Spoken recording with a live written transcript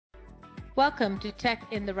Welcome to Tech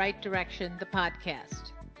in the Right Direction, the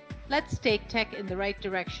podcast. Let's take tech in the right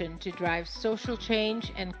direction to drive social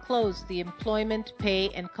change and close the employment, pay,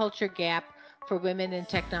 and culture gap for women in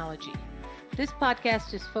technology. This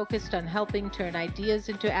podcast is focused on helping turn ideas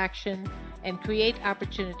into action and create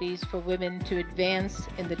opportunities for women to advance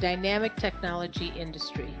in the dynamic technology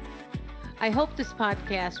industry. I hope this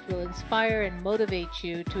podcast will inspire and motivate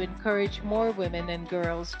you to encourage more women and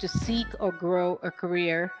girls to seek or grow a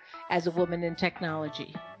career as a woman in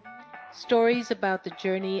technology. Stories about the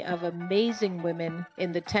journey of amazing women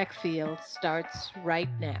in the tech field starts right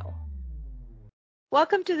now.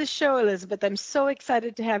 Welcome to the show, Elizabeth. I'm so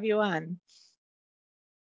excited to have you on.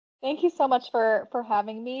 Thank you so much for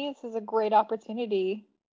having me. This is a great opportunity.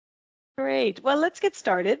 Great. Well, let's get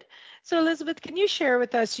started. So, Elizabeth, can you share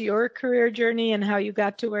with us your career journey and how you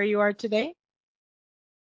got to where you are today?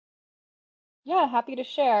 Yeah, happy to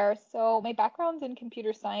share. So, my background's in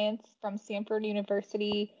computer science from Stanford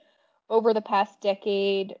University. Over the past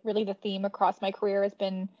decade, really the theme across my career has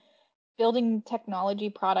been building technology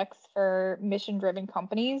products for mission-driven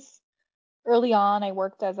companies. Early on, I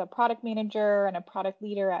worked as a product manager and a product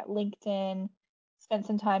leader at LinkedIn, spent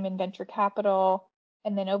some time in venture capital,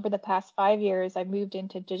 and then over the past 5 years, I moved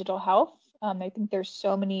into digital health. I think there's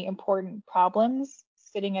so many important problems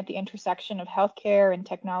sitting at the intersection of healthcare and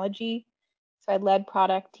technology. So I led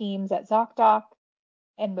product teams at ZocDoc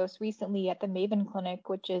and most recently at the Maven Clinic,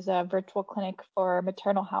 which is a virtual clinic for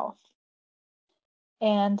maternal health.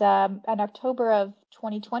 And in October of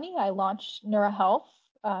 2020, I launched NeuroHealth,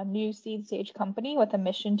 a new seed stage company with a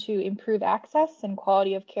mission to improve access and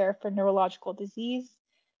quality of care for neurological disease.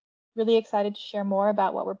 Really excited to share more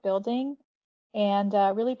about what we're building and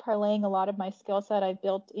really parlaying a lot of my skill set I've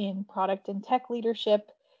built in product and tech leadership,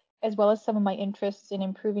 as well as some of my interests in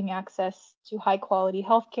improving access to high quality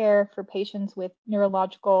healthcare for patients with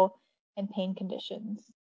neurological and pain conditions.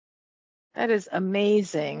 That is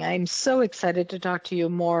amazing. I'm so excited to talk to you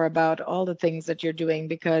more about all the things that you're doing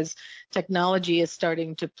because technology is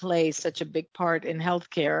starting to play such a big part in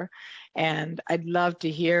healthcare. And I'd love to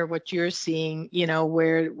hear what you're seeing,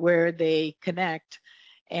 where they connect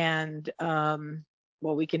and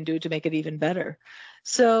what we can do to make it even better.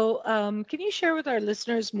 So, can you share with our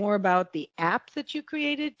listeners more about the app that you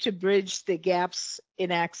created to bridge the gaps in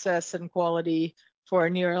access and quality for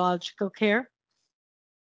neurological care?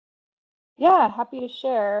 Yeah, happy to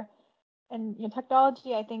share. And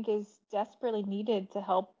technology, I think, is desperately needed to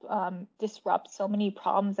help disrupt so many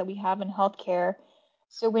problems that we have in healthcare.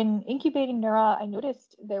 So when incubating Neura, I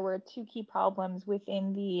noticed there were two key problems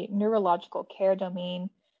within the neurological care domain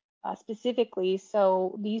specifically.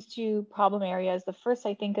 So these two problem areas, the first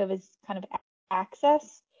I think of is kind of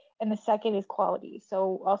access, and the second is quality.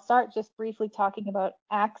 So I'll start just briefly talking about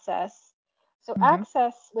access. So Mm-hmm.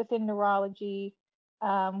 access within neurology,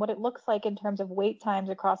 what it looks like in terms of wait times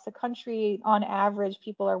across the country. On average,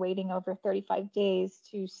 people are waiting over 35 days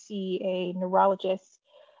to see a neurologist.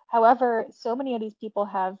 However, so many of these people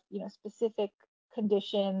have, specific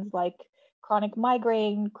conditions like chronic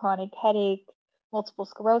migraine, chronic headache, multiple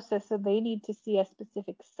sclerosis, so they need to see a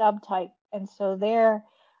specific subtype. And so there,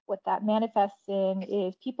 what that manifests in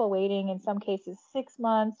is people waiting in some cases 6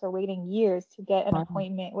 months or waiting years to get an Wow.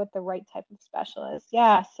 appointment with the right type of specialist.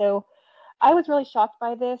 Yeah, so I was really shocked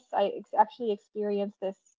by this. Actually experienced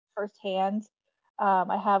this firsthand.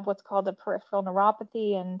 I have what's called a peripheral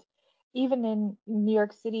neuropathy, and even in New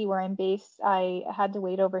York City, where I'm based, I had to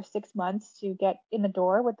wait over 6 months to get in the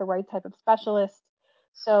door with the right type of specialist.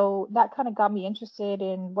 So that kind of got me interested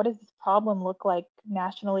in what does this problem look like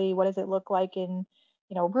nationally? What does it look like in,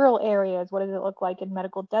 rural areas? What does it look like in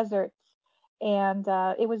medical deserts? And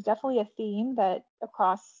it was definitely a theme that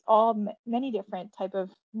across many different type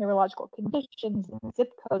of neurological conditions and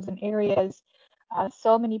zip codes and areas,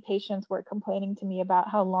 so many patients were complaining to me about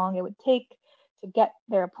how long it would take to get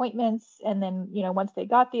their appointments, and then once they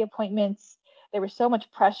got the appointments, there was so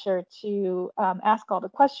much pressure to ask all the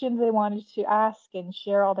questions they wanted to ask and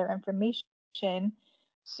share all their information.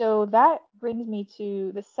 So that brings me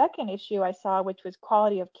to the second issue I saw, which was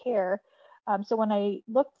quality of care. So when I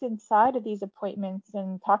looked inside of these appointments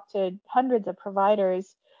and talked to hundreds of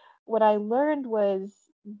providers, what I learned was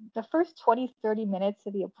the first 20, 30 minutes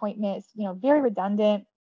of the appointment is, very redundant,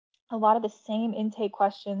 a lot of the same intake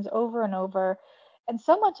questions over and over. And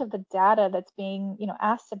so much of the data that's being,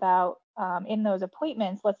 asked about in those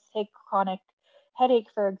appointments, let's take chronic headache,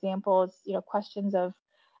 for example, is, questions of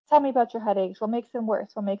tell me about your headaches, what makes them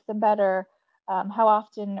worse, what makes them better, how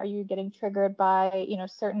often are you getting triggered by,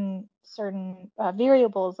 certain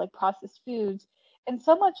variables like processed foods. And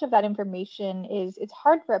so much of that information is it's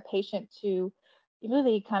hard for a patient to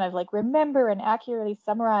really kind of like remember and accurately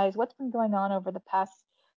summarize what's been going on over the past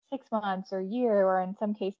 6 months or year, or in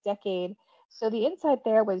some case decade. So the insight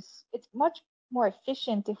there was it's much more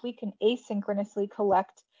efficient if we can asynchronously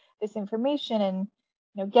collect this information.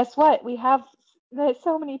 And guess what? We have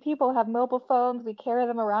so many people have mobile phones. We carry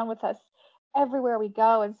them around with us everywhere we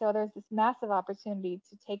go, and so there's this massive opportunity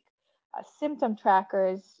to take symptom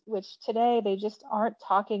trackers, which today they just aren't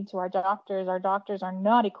talking to our doctors. Our doctors are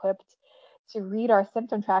not equipped to read our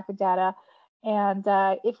symptom tracker data. And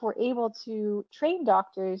if we're able to train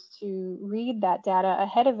doctors to read that data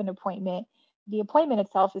ahead of an appointment, the appointment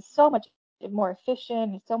itself is so much more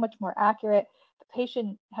efficient, it's so much more accurate. The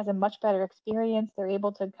patient has a much better experience. They're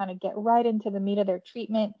able to kind of get right into the meat of their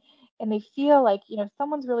treatment, and they feel like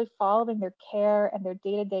someone's really following their care and their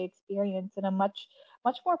day-to-day experience in a much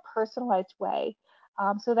more personalized way.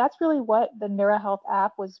 So that's really what the NeuroHealth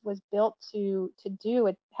app was built to do.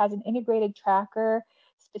 It has an integrated tracker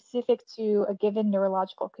specific to a given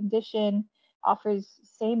neurological condition, offers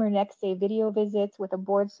same or next day video visits with a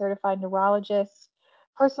board certified neurologist,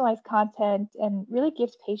 personalized content, and really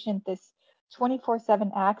gives patients this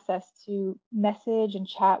 24/7 access to message and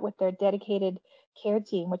chat with their dedicated care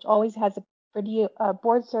team, which always has a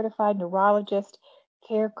board certified neurologist,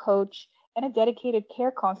 care coach, and a dedicated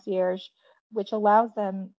care concierge, which allows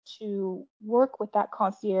them to work with that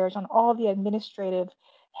concierge on all the administrative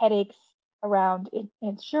headaches around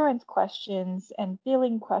insurance questions and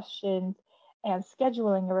billing questions and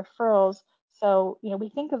scheduling the referrals. So, we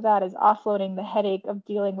think of that as offloading the headache of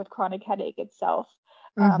dealing with chronic headache itself,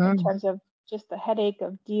 in Mm-hmm. terms of just the headache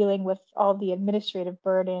of dealing with all the administrative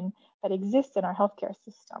burden that exists in our healthcare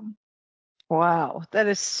system. Wow, that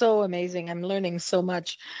is so amazing. I'm learning so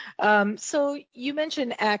much. So you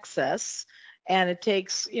mentioned access, and it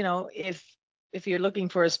takes, if you're looking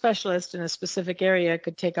for a specialist in a specific area, it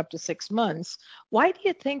could take up to 6 months. Why do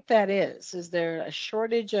you think that is? Is there a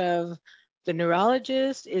shortage of the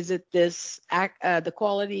neurologist? Is it the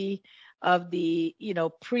quality of the,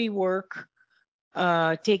 pre-work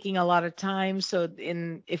taking a lot of time? So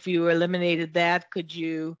if you eliminated that, could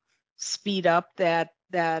you speed up that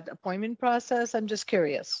appointment process? I'm just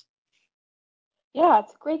curious. Yeah,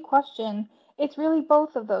 it's a great question. It's really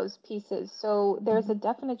both of those pieces. So there's Mhm. a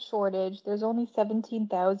definite shortage. There's only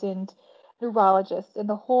 17,000 neurologists in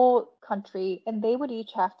the whole country, and they would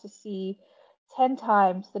each have to see 10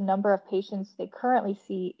 times the number of patients they currently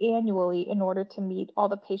see annually in order to meet all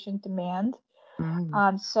the patient demand.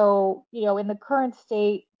 Mhm. So, in the current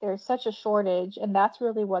state, there's such a shortage, and that's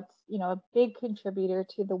really what's, a big contributor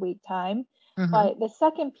to the wait time. Mhm. But the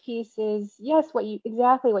second piece is, yes,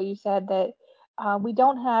 exactly what you said, that we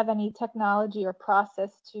don't have any technology or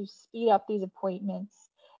process to speed up these appointments.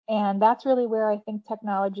 And that's really where I think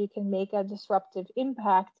technology can make a disruptive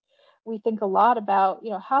impact. We think a lot about,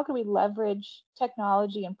 how can we leverage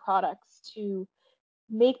technology and products to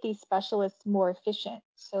make these specialists more efficient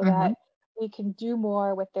so Mhm. that we can do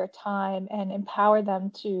more with their time and empower them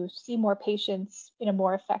to see more patients in a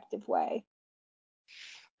more effective way.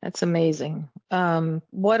 That's amazing.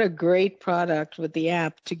 What a great product with the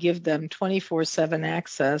app to give them 24/7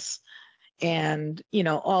 access, and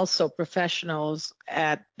also professionals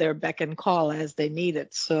at their beck and call as they need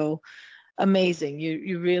it. So amazing.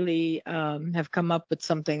 You really have come up with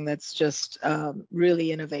something that's just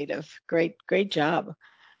really innovative. Great job.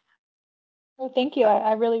 Well, thank you.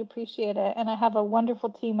 I really appreciate it. And I have a wonderful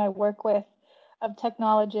team I work with of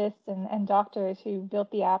technologists and doctors who built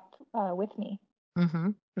the app with me.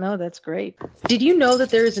 No, that's great. Did you know that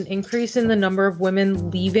there is an increase in the number of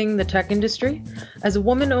women leaving the tech industry? As a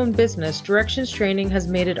woman owned business, Directions Training has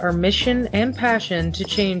made it our mission and passion to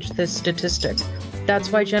change this statistic.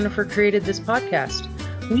 That's why Jennifer created this podcast.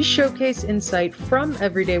 We showcase insight from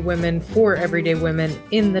everyday women for everyday women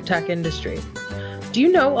in the tech industry. Do you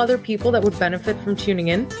know other people that would benefit from tuning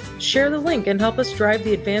in? Share the link and help us drive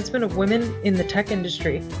the advancement of women in the tech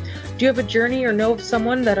industry. Do you have a journey or know of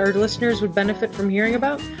someone that our listeners would benefit from hearing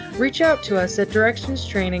about? Reach out to us at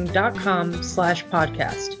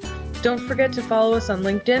directionstraining.com/podcast. Don't forget to follow us on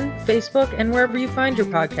LinkedIn, Facebook, and wherever you find your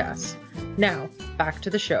podcasts. Now, back to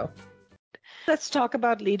the show. Let's talk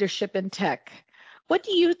about leadership in tech. What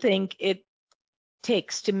do you think it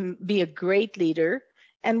takes to be a great leader?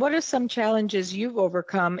 And what are some challenges you've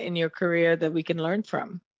overcome in your career that we can learn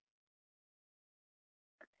from?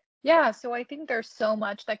 Yeah, so I think there's so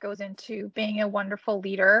much that goes into being a wonderful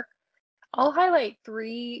leader. I'll highlight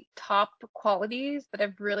three top qualities that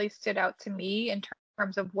have really stood out to me in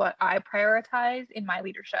terms of what I prioritize in my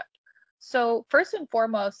leadership. So, first and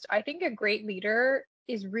foremost, I think a great leader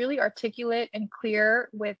is really articulate and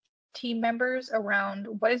clear with team members around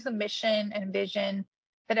what is the mission and vision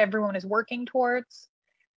that everyone is working towards,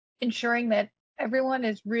 ensuring that everyone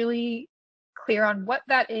is really clear on what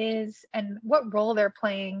that is and what role they're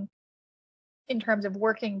playing in terms of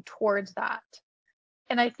working towards that.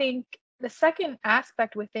 And I think the second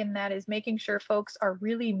aspect within that is making sure folks are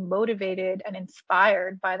really motivated and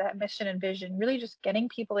inspired by that mission and vision, really just getting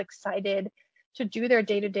people excited to do their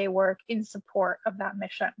day-to-day work in support of that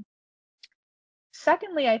mission.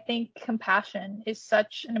 Secondly, I think compassion is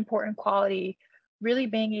such an important quality, really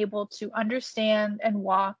being able to understand and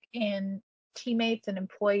walk in teammates and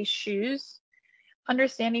employees' shoes,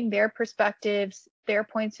 understanding their perspectives, their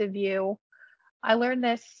points of view. I learned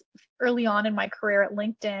this early on in my career at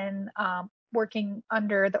LinkedIn, working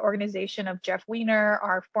under the organization of Jeff Weiner,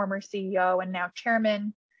 our former CEO and now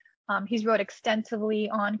chairman. He's wrote extensively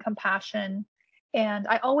on compassion. And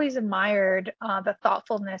I always admired the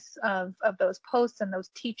thoughtfulness of those posts and those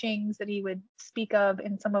teachings that he would speak of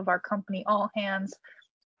in some of our company all hands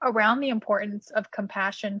around the importance of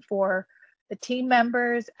compassion for the team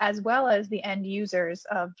members as well as the end users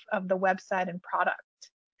of the website and product.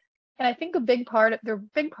 And I think the big part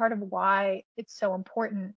of why it's so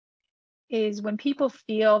important is when people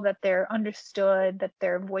feel that they're understood, that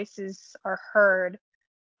their voices are heard,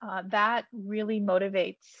 that really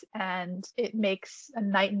motivates, and it makes a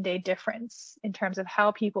night and day difference in terms of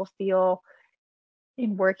how people feel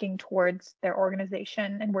in working towards their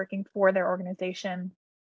organization and working for their organization.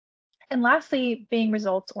 And lastly, being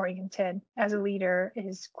results oriented as a leader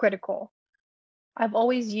is critical. I've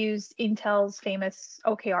always used Intel's famous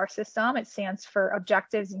OKR system. It stands for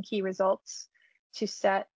Objectives and Key Results, to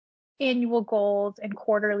set annual goals and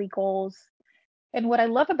quarterly goals. And what I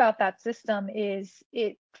love about that system is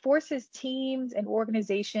it forces teams and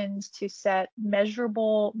organizations to set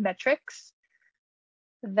measurable metrics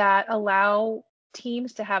that allow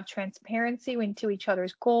teams to have transparency into each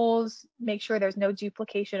other's goals, make sure there's no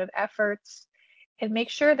duplication of efforts, and make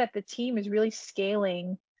sure that the team is really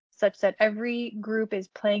scaling such that every group is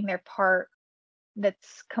playing their part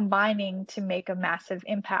that's combining to make a massive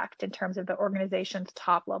impact in terms of the organization's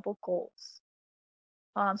top level goals.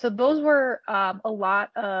 So those were a lot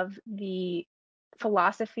of the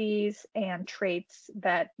philosophies and traits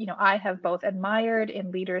that I have both admired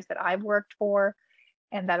in leaders that I've worked for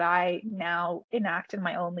and that I now enact in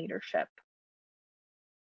my own leadership.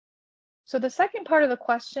 So the second part of the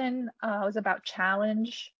question was about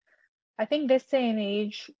challenge. I think this day and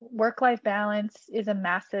age, work-life balance is a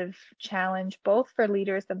massive challenge, both for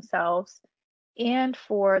leaders themselves and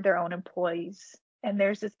for their own employees. And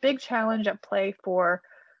there's this big challenge at play for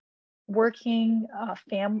working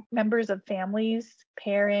members of families,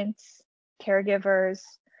 parents, caregivers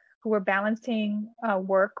who are balancing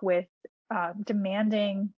work with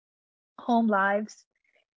demanding home lives.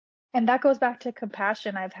 And that goes back to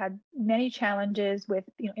compassion. I've had many challenges with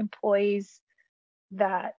employees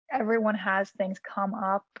that everyone has things come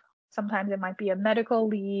up. Sometimes it might be a medical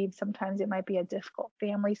leave, sometimes it might be a difficult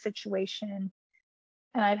family situation.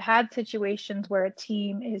 And I've had situations where a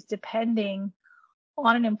team is depending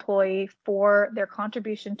on an employee for their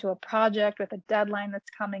contribution to a project with a deadline that's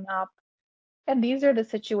coming up. And these are the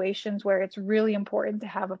situations where it's really important to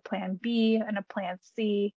have a plan B and a plan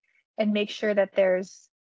C and make sure that there's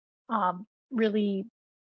really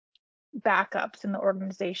backups in the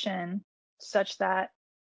organization such that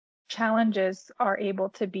challenges are able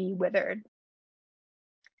to be withered.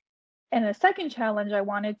 And the second challenge I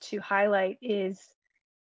wanted to highlight is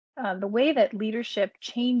the way that leadership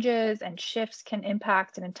changes and shifts can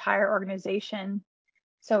impact an entire organization.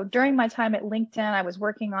 So during my time at LinkedIn, I was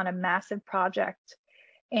working on a massive project,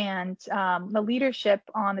 and the leadership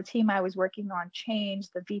on the team I was working on changed.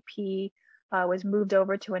 The VP was moved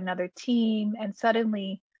over to another team, and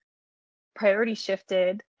suddenly priority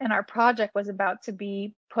shifted, and our project was about to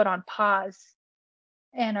be put on pause.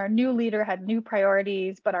 And our new leader had new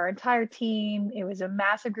priorities, but our entire team, it was a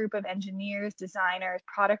massive group of engineers, designers,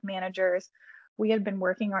 product managers. We had been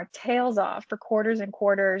working our tails off for quarters and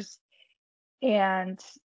quarters. And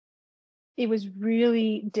it was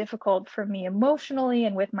really difficult for me emotionally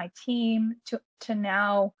and with my team to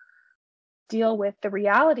now deal with the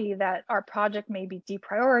reality that our project may be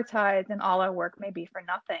deprioritized and all our work may be for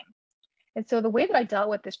nothing. And so the way that I dealt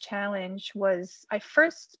with this challenge was I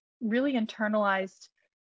first really internalized,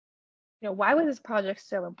 why was this project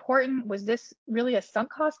so important? Was this really a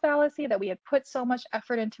sunk cost fallacy that we had put so much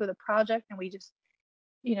effort into the project and we just,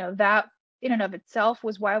 that in and of itself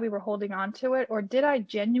was why we were holding on to it? Or did I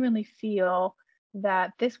genuinely feel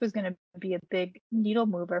that this was going to be a big needle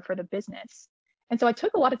mover for the business? And so I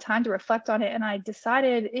took a lot of time to reflect on it, and I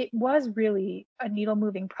decided it was really a needle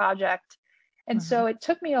moving project. And Mhm. so it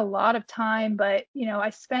took me a lot of time, but I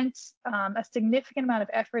spent a significant amount of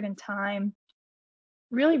effort and time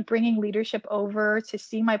really bringing leadership over to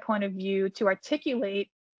see my point of view, to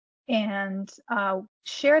articulate and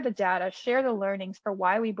share the data, share the learnings for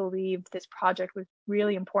why we believed this project was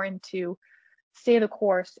really important to stay the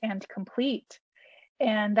course and complete.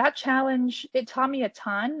 And that challenge, it taught me a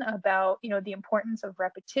ton about, the importance of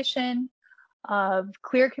repetition, of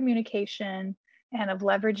clear communication, and of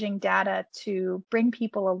leveraging data to bring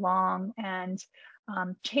people along and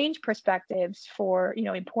change perspectives for,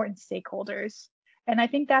 important stakeholders. And I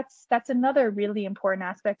think that's another really important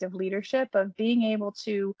aspect of leadership, of being able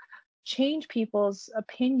to change people's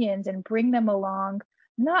opinions and bring them along,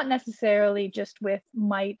 not necessarily just with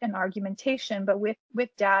might and argumentation, but with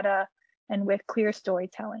data and with clear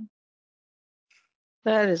storytelling.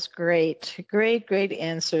 That is great. Great, great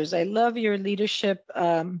answers. I love your leadership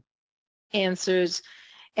answers.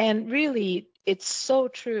 And really, it's so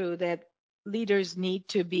true that leaders need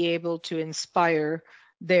to be able to inspire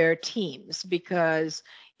their teams because,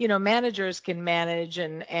 managers can manage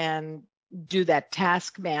and do that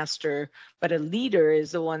taskmaster, but a leader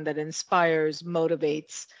is the one that inspires,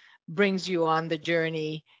 motivates, brings you on the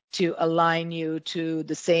journey to align you to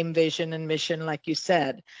the same vision and mission, like you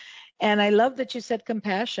said. And I love that you said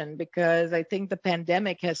compassion because I think the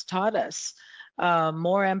pandemic has taught us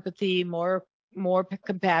more empathy, more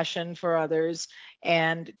compassion for others,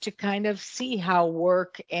 and to kind of see how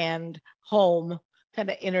work and home kind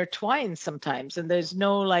of intertwine sometimes. And there's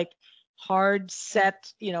no like hard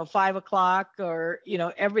set, 5 o'clock or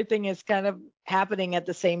everything is kind of happening at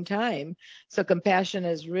the same time. So compassion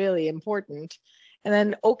is really important. And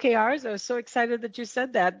then OKRs, I was so excited that you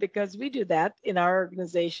said that because we do that in our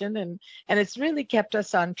organization and it's really kept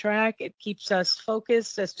us on track. It keeps us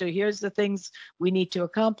focused as to here's the things we need to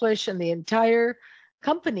accomplish, and the entire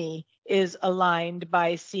company is aligned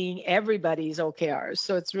by seeing everybody's OKRs.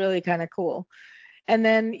 So it's really kind of cool. And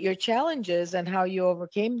then your challenges and how you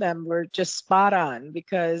overcame them were just spot on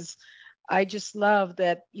because I just love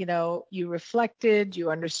that, you reflected,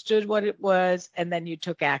 you understood what it was, and then you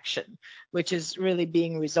took action, which is really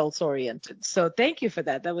being results oriented. So thank you for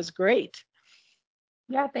that. That was great.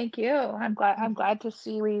 Yeah, thank you. I'm glad to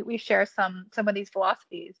see we share some of these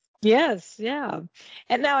philosophies. Yes, yeah.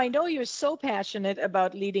 And now I know you're so passionate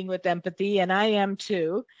about leading with empathy, and I am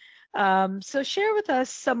too. So share with us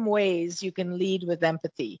some ways you can lead with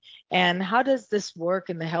empathy, and how does this work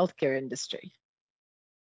in the healthcare industry?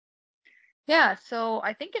 Yeah, so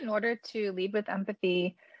I think in order to lead with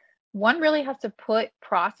empathy, one really has to put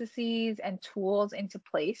processes and tools into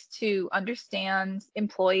place to understand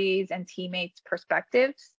employees and teammates'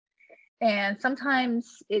 perspectives. And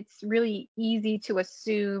sometimes it's really easy to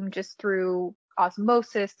assume just through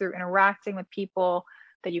osmosis, through interacting with people,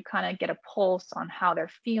 that you kind of get a pulse on how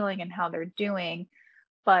they're feeling and how they're doing.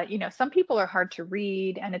 But, some people are hard to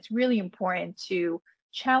read, and it's really important to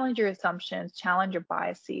challenge your assumptions, challenge your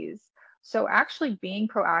biases. So, actually being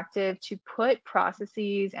proactive to put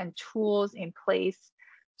processes and tools in place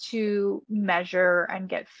to measure and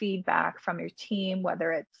get feedback from your team,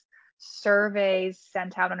 whether it's surveys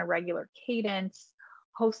sent out on a regular cadence,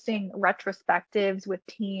 hosting retrospectives with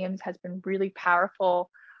teams has been really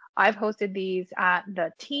powerful. I've hosted these at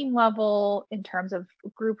the team level in terms of a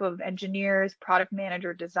group of engineers, product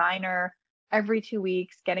manager, designer, every 2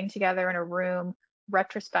 weeks, getting together in a room,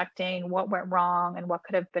 retrospecting what went wrong and what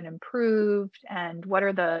could have been improved, and what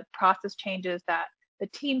are the process changes that the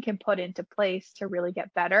team can put into place to really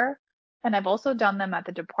get better. And I've also done them at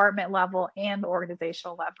the department level and the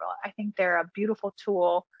organizational level. I think they're a beautiful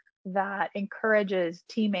tool that encourages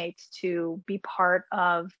teammates to be part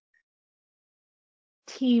of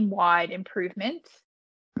team-wide improvement.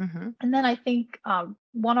 Hmm. And then I think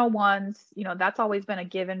one-on-ones, that's always been a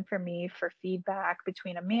given for me for feedback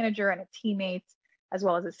between a manager and a teammate, as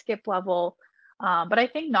well as a skip level. But I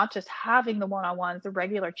think not just having the one-on-ones, the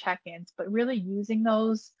regular check-ins, but really using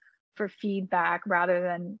those for feedback rather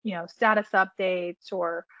than, status updates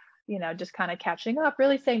or, just kind of catching up,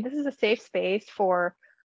 really saying this is a safe space for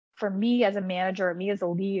me as a manager, me as a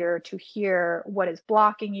leader, to hear what is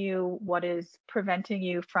blocking you, what is preventing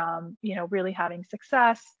you from, really having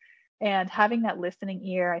success, and having that listening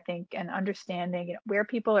ear, I think, and understanding, where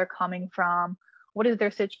people are coming from, what is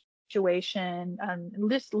their situation, and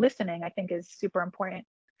listening, I think, is super important.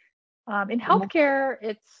 In healthcare,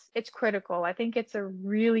 it's critical. I think it's a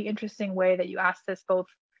really interesting way that you ask this both,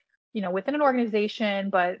 within an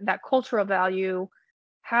organization, but that cultural value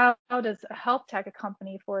how does a health tech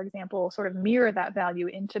company, for example, sort of mirror that value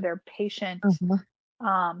into their patient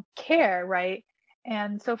Mhm. care, right?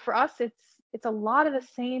 And so for us, it's a lot of the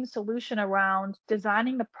same solution around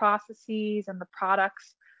designing the processes and the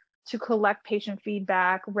products to collect patient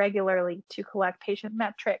feedback regularly, to collect patient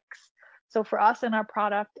metrics. So for us in our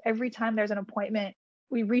product, every time there's an appointment,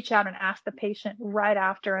 we reach out and ask the patient right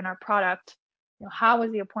after in our product, how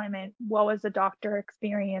was the appointment? What was the doctor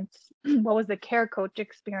experience? What was the care coach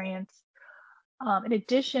experience? In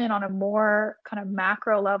addition, on a more kind of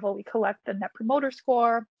macro level, we collect the Net Promoter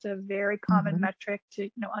Score. It's a very common Mhm. metric to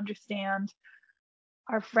understand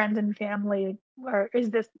our friends and family, or is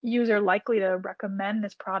this user likely to recommend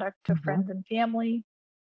this product to Mhm. friends and family?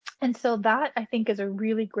 And so that, I think, is a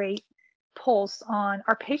really great pulse on,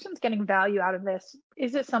 are patients getting value out of this?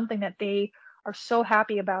 Is it something that they are so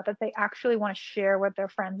happy about that they actually want to share with their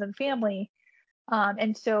friends and family?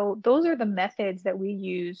 And so those are the methods that we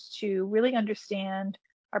use to really understand,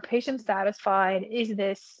 are patients satisfied? Is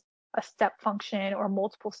this a step function or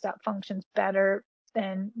multiple step functions better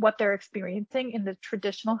than what they're experiencing in the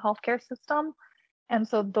traditional healthcare system? And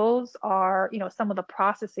so those are, some of the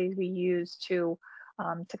processes we use to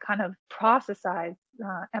kind of processize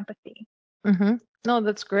empathy. Mhm. No,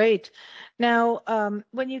 that's great. Now,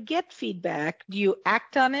 when you get feedback, do you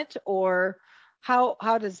act on it, or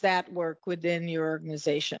how does that work within your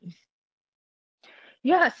organization?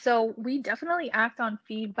 Yeah, so we definitely act on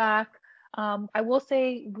feedback. I will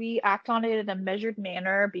say we act on it in a measured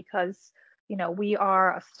manner because, we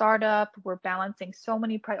are a startup, we're balancing so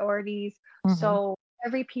many priorities. Mhm. So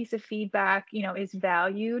every piece of feedback, is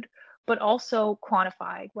valued, but also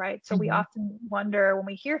quantified, right? So we Mhm. often wonder when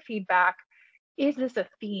we hear feedback, is this a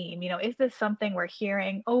theme? Is this something we're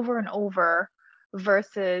hearing over and over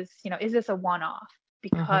versus, is this a one-off?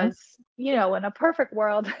 Mhm. Because, in a perfect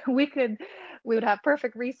world, we would have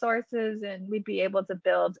perfect resources and we'd be able to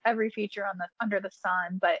build every feature on the under the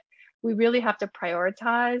sun. But we really have to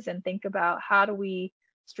prioritize and think about how do we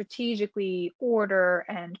strategically order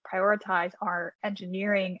and prioritize our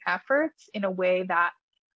engineering efforts in a way that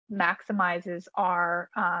maximizes our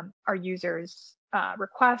users'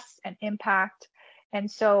 requests and impact. And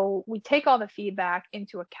so we take all the feedback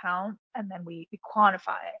into account and then we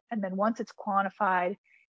quantify it. And then once it's quantified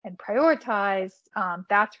and prioritized,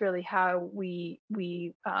 that's really how we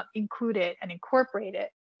include it and incorporate it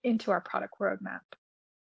into our product roadmap.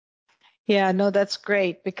 Yeah, no, that's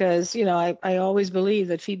great because, I always believe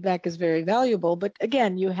that feedback is very valuable, but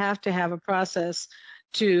again, you have to have a process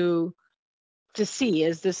to to see,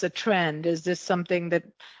 is this a trend? Is this something that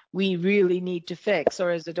we really need to fix?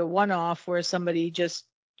 Or is it a one-off where somebody just,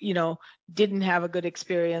 you know, didn't have a good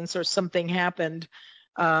experience or something happened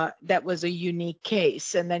that was a unique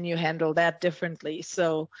case and then you handle that differently?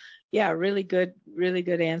 So yeah, really good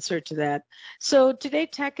answer to that. So today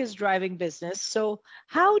tech is driving business. So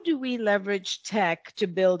how do we leverage tech to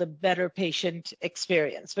build a better patient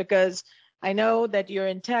experience? Because I know that you're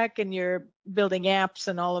in tech and you're building apps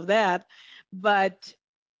and all of that, but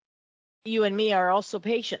you and me are also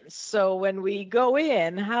patients. So when we go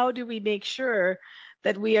in, how do we make sure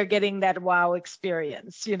that we are getting that wow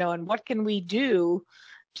experience, and what can we do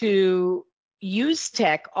to use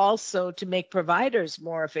tech also to make providers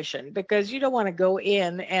more efficient? Because you don't want to go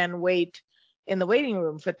in and wait in the waiting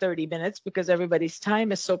room for 30 minutes because everybody's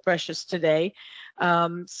time is so precious today.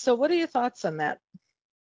 So what are your thoughts on that?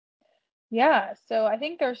 Yeah, so I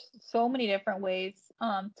think there's so many different ways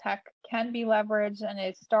tech can be leveraged and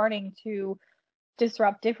is starting to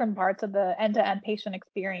disrupt different parts of the end-to-end patient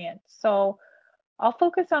experience. So I'll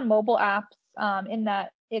focus on mobile apps in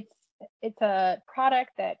that it's a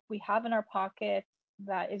product that we have in our pockets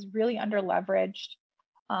that is really under leveraged.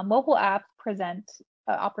 Mobile apps present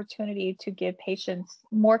an opportunity to give patients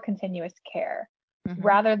more continuous care Mm-hmm.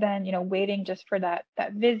 rather than waiting just for that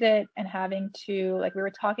visit and having to, like we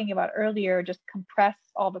were talking about earlier, just compress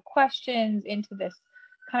all the questions into this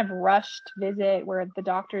kind of rushed visit where the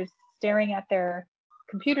doctor's staring at their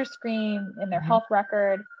computer screen in their Mm-hmm. health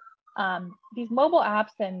record. These mobile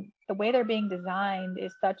apps and the way they're being designed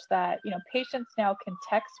is such that patients now can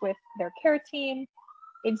text with their care team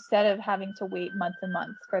instead of having to wait months and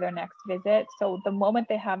months for their next visit. So the moment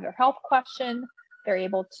they have their health question, they're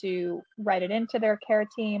able to write it into their care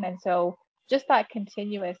team. And so just that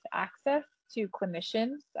continuous access to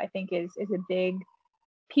clinicians, I think is a big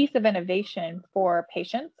piece of innovation for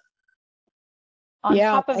patients. On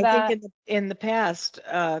Yeah, top of I think that, in the past,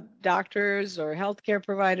 doctors or healthcare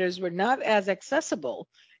providers were not as accessible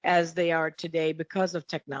as they are today because of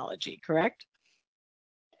technology, correct?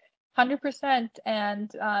 100%.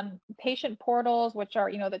 And patient portals, which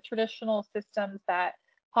are the traditional systems that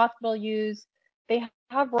hospital use. They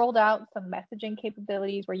have rolled out some messaging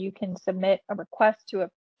capabilities where you can submit a request to a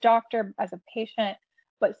doctor as a patient,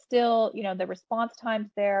 but still, the response times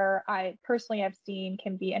there, I personally have seen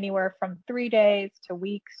can be anywhere from 3 days to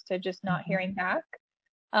weeks to just not hearing back.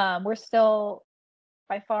 We're still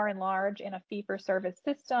by far and large in a fee-for-service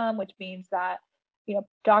system, which means that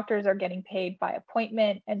doctors are getting paid by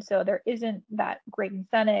appointment, and so there isn't that great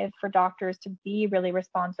incentive for doctors to be really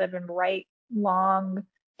responsive and write long,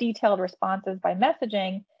 detailed responses by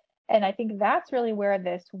messaging. And I think that's really where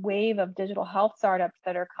this wave of digital health startups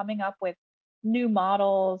that are coming up with new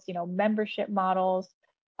models, membership models,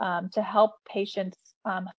 to help patients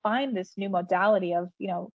find this new modality of,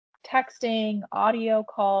 texting, audio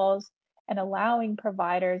calls, and allowing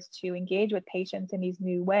providers to engage with patients in these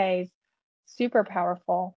new ways, super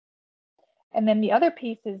powerful. And then the other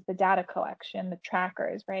piece is the data collection, the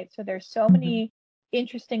trackers, right? So there's so many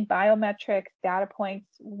interesting biometrics, data points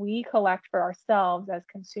we collect for ourselves as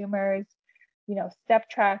consumers, step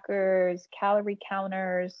trackers, calorie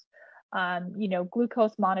counters,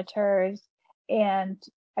 glucose monitors. And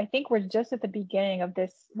I think we're just at the beginning of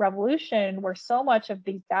this revolution where so much of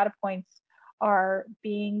these data points are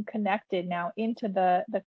being connected now into the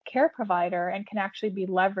care provider and can actually be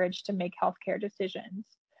leveraged to make healthcare decisions.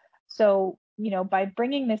 So, by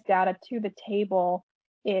bringing this data to the table,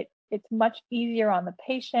 it's much easier on the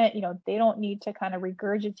patient. They don't need to kind of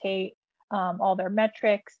regurgitate all their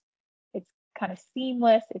metrics. It's kind of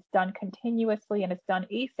seamless. It's done continuously and it's done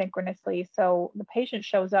asynchronously. So the patient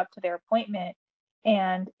shows up to their appointment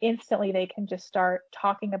and instantly they can just start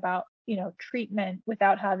talking about, treatment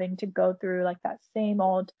without having to go through like that same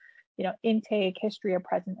old, intake history of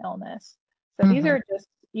present illness. So these are just,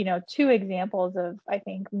 two examples of, I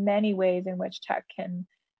think, many ways in which tech can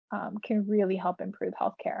really help improve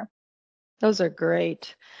healthcare. Those are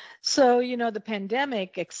great. So, the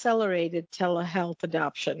pandemic accelerated telehealth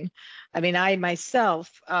adoption. I mean, I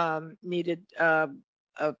myself needed a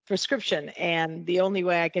prescription, and the only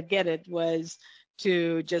way I could get it was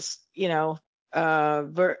to just,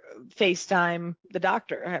 FaceTime the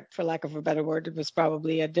doctor, for lack of a better word. It was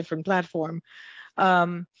probably a different platform.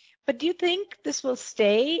 But do you think this will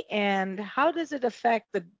stay, and how does it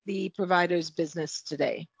affect the provider's business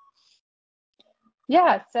today?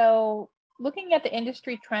 Yeah, so looking at the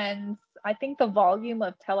industry trends, I think the volume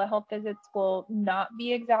of telehealth visits will not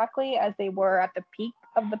be exactly as they were at the peak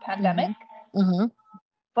of the pandemic.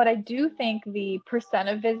 But I do think the percent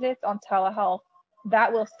of visits on telehealth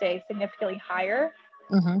that will stay significantly higher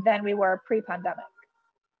than we were pre-pandemic.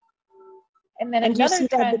 And then do you another see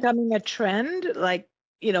that trend becoming a trend? Like,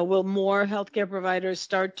 will more healthcare providers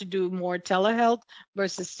start to do more telehealth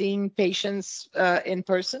versus seeing patients in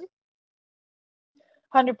person?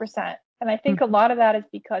 100%. And I think a lot of that is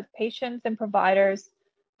because patients and providers,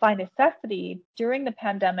 by necessity, during the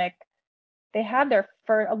pandemic, they had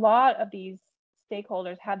a lot of these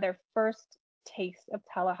stakeholders had their first taste of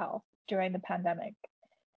telehealth during the pandemic.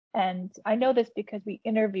 And I know this because we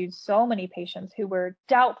interviewed so many patients who were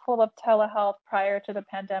doubtful of telehealth prior to the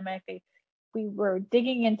pandemic. We were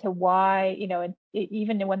digging into why,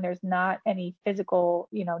 even when there's not any physical,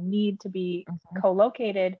 need to be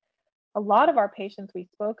co-located, a lot of our patients we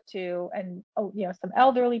spoke to, and some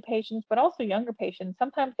elderly patients, but also younger patients,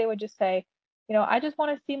 sometimes they would just say, I just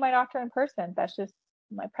want to see my doctor in person. That's just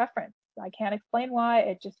my preference. I can't explain why.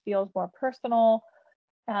 It just feels more personal.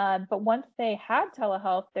 But once they had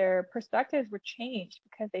telehealth, their perspectives were changed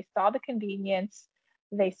because they saw the convenience,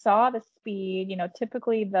 they saw the speed.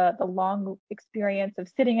 Typically the long experience of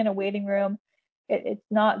sitting in a waiting room, it's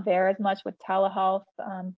not there as much with telehealth.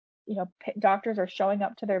 Doctors are showing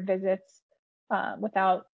up to their visits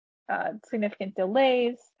without significant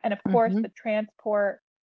delays, and of course the transport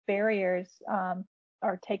barriers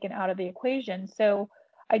are taken out of the equation. So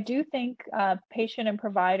I do think patient and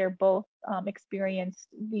provider both experienced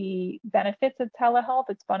the benefits of telehealth.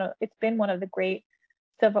 It's been one of the great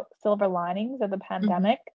silver linings of the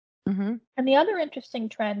pandemic. And the other interesting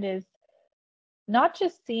trend is not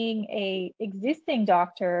just seeing a existing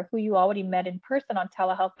doctor who you already met in person on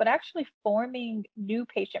telehealth, but actually forming new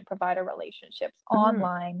patient provider relationships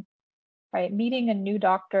online, right? Meeting a new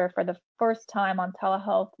doctor for the first time on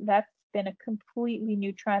telehealth, that's been a completely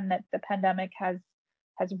new trend that the pandemic has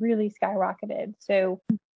really skyrocketed. So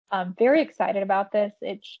I'm very excited about this.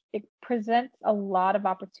 It presents a lot of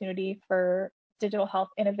opportunity for digital health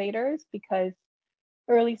innovators because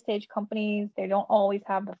early stage companies, they don't always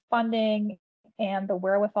have the funding and the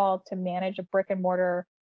wherewithal to manage a brick and mortar,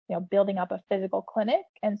 building up a physical clinic.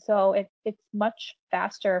 And so it's much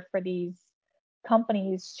faster for these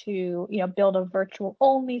companies to, build a virtual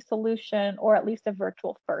only solution or at least a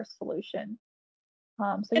virtual first solution. So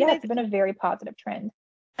And yeah, it's been a very positive trend.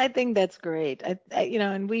 I think that's great.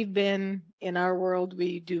 And we've been in our world,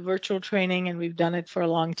 we do virtual training and we've done it for a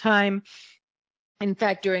long time. In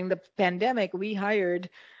fact, during the pandemic, we hired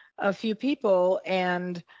a few people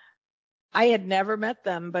and I had never met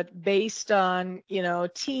them, but based on,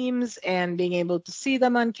 Teams and being able to see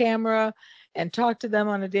them on camera and talk to them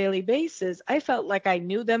on a daily basis, I felt like I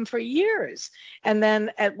knew them for years. And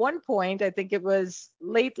then at one point, I think it was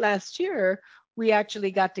late last year, we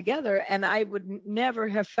actually got together and I would never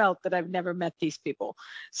have felt that I've never met these people.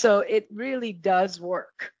 So it really does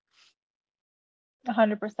work.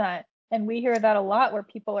 100%. And we hear that a lot where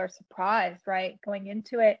people are surprised, right? Going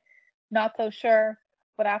into it, not so sure,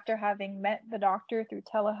 but after having met the doctor through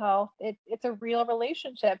telehealth, it's a real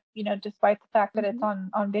relationship, despite the fact that it's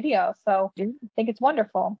on video. So I think it's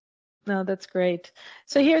wonderful. No, that's great.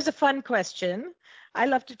 So here's a fun question. I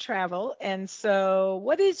love to travel. And so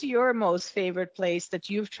what is your most favorite place that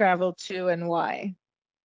you've traveled to and why?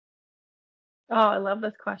 Oh, I love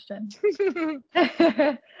this question.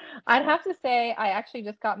 I'd have to say I actually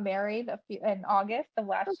just got married in August of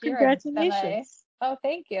last year. Congratulations. Oh,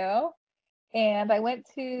 thank you. And I went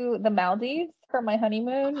to the Maldives for my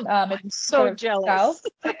honeymoon. I'm It's so sort of jealous.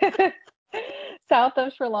 south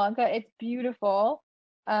of Sri Lanka. It's beautiful.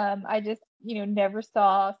 I just, never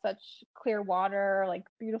saw such clear water, like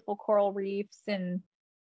beautiful coral reefs and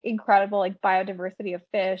incredible like biodiversity of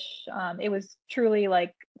fish. It was truly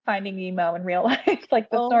like finding Nemo in real life, like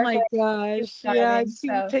the Oh my snorkeling, scuba gosh. Yeah, I've diving. seen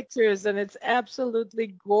So pictures and it's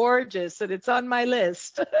absolutely gorgeous and it's on my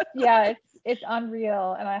list. yeah, it's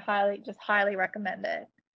unreal, and I highly recommend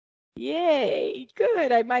Yay,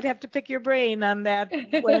 good. I might have to pick your brain on that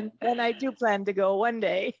it. when I do plan to go one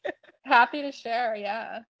day. Happy to share.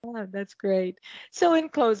 Yeah. Oh, that's great. So in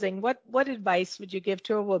closing, what advice would you give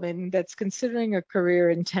to a woman that's considering a career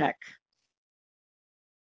in tech?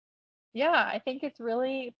 Yeah, I think it's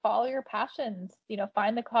really follow your passions,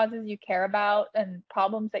 find the causes you care about and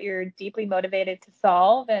problems that you're deeply motivated to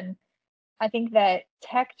solve. And I think that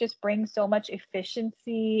tech just brings so much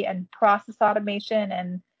efficiency and process automation.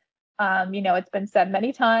 And, it's been said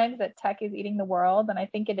many times that tech is eating the world. And I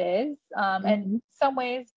think it is. And Mhm. some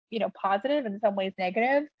ways, positive and some ways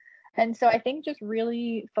negative. And so I think just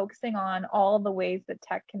really focusing on all the ways that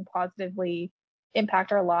tech can positively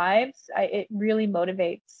impact our lives, it really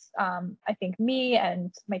motivates, I think, me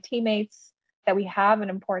and my teammates that we have an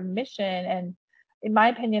important mission. And in my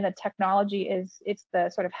opinion, the technology it's the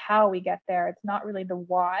sort of how we get there. It's not really the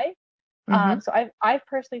why. Mhm. So I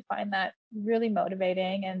personally find that really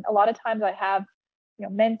motivating. And a lot of times I have,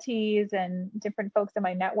 mentees and different folks in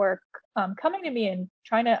my network coming to me and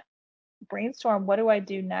trying to brainstorm what do I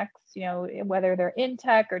do next, whether they're in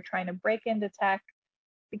tech or trying to break into tech,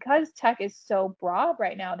 because tech is so broad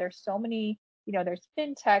right now. There's so many, there's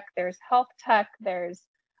fintech, there's health tech, there's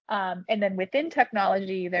and then within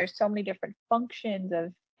technology, there's so many different functions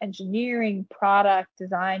of engineering, product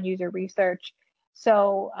design, user research.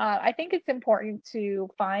 So I think it's important to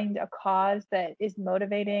find a cause that is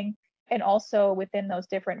motivating, and also within those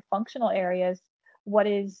different functional areas, what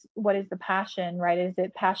is the passion, right? Is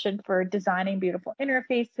it passion for designing beautiful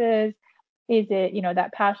interfaces? Is it,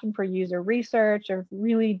 that passion for user research, or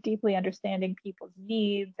really deeply understanding people's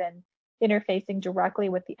needs and interfacing directly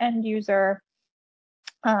with the end user?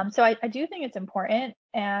 So I do think it's important.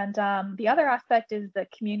 And the other aspect is the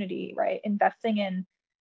community, right? Investing in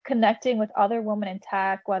connecting with other women in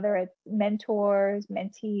tech, whether it's mentors,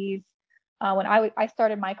 mentees. When I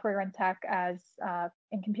started my career in tech as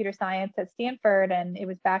in computer science at Stanford, and it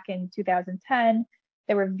was back in 2010,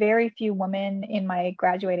 there were very few women in my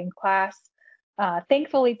graduating class.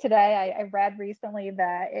 Thankfully, today I read recently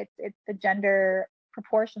that it's the gender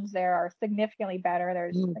proportions there are significantly better.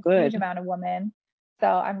 There's a huge Good. amount of women. So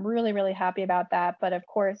I'm really happy about that. But of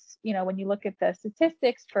course, when you look at the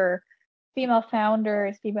statistics for female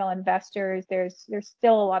founders, female investors, there's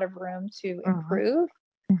still a lot of room to Mhm. improve.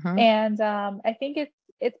 Mhm. And I think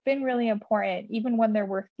it's been really important, even when there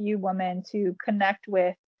were few women, to connect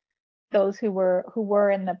with those who were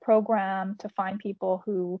in the program, to find people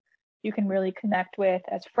who you can really connect with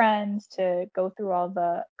as friends, to go through all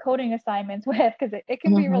the coding assignments with, because it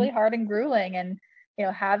can be really Mhm. hard and grueling. And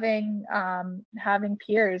having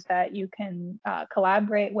peers that you can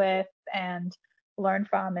collaborate with and learn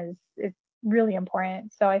from is really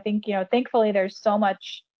important. So I think, thankfully there's so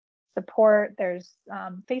much support. There's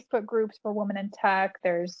Facebook groups for women in tech.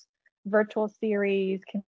 There's virtual series,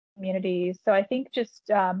 communities. So I think just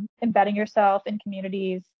embedding yourself in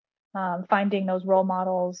communities, finding those role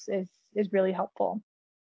models is really helpful.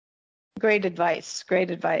 Great advice.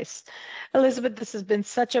 Great advice. Elizabeth, this has been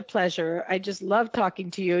such a pleasure. I just love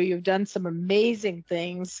talking to you. You've done some amazing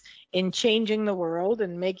things in changing the world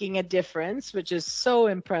and making a difference, which is so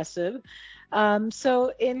impressive.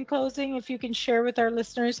 So, in closing, if you can share with our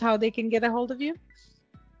listeners how they can get a hold of you.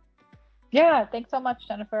 Yeah, thanks so much,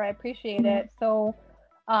 Jennifer. I appreciate it. So,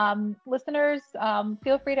 listeners,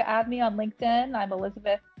 feel free to add me on LinkedIn. I'm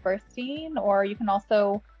Elizabeth Burstein, or you can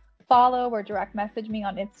also follow or direct message me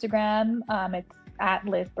on Instagram. It's at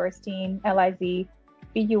Liz Burstein, LizBurstein.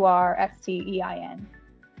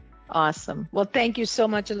 Awesome. Well, thank you so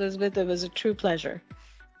much, Elizabeth. It was a true pleasure.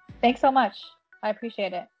 Thanks so much. I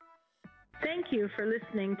appreciate it. Thank you for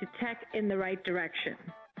listening to Tech in the Right Direction.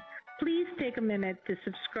 Please take a minute to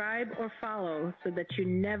subscribe or follow so that you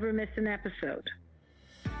never miss an episode.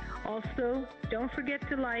 Also, don't forget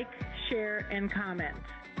to like, share, and comment.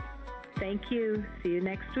 Thank you. See you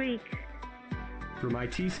next week. From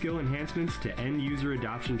IT skill enhancements to end user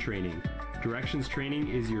adoption training, Directions Training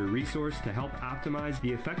is your resource to help optimize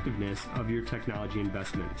the effectiveness of your technology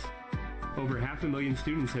investments. Over 500,000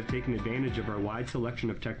 students have taken advantage of our wide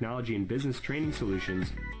selection of technology and business training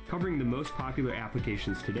solutions covering the most popular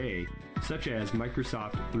applications today, such as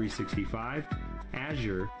Microsoft 365,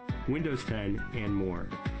 Azure, Windows 10, and more.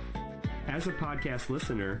 As a podcast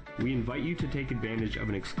listener, we invite you to take advantage of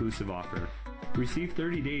an exclusive offer. Receive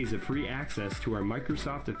 30 days of free access to our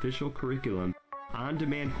Microsoft official curriculum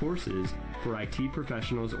on-demand courses for IT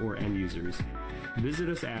professionals or end users. Visit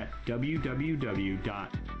us at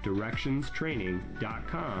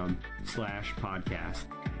www.directionstraining.com/podcast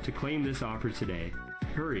to claim this offer today.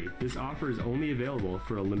 Hurry, this offer is only available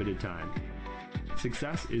for a limited time.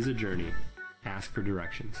 Success is a journey. Ask for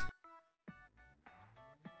directions.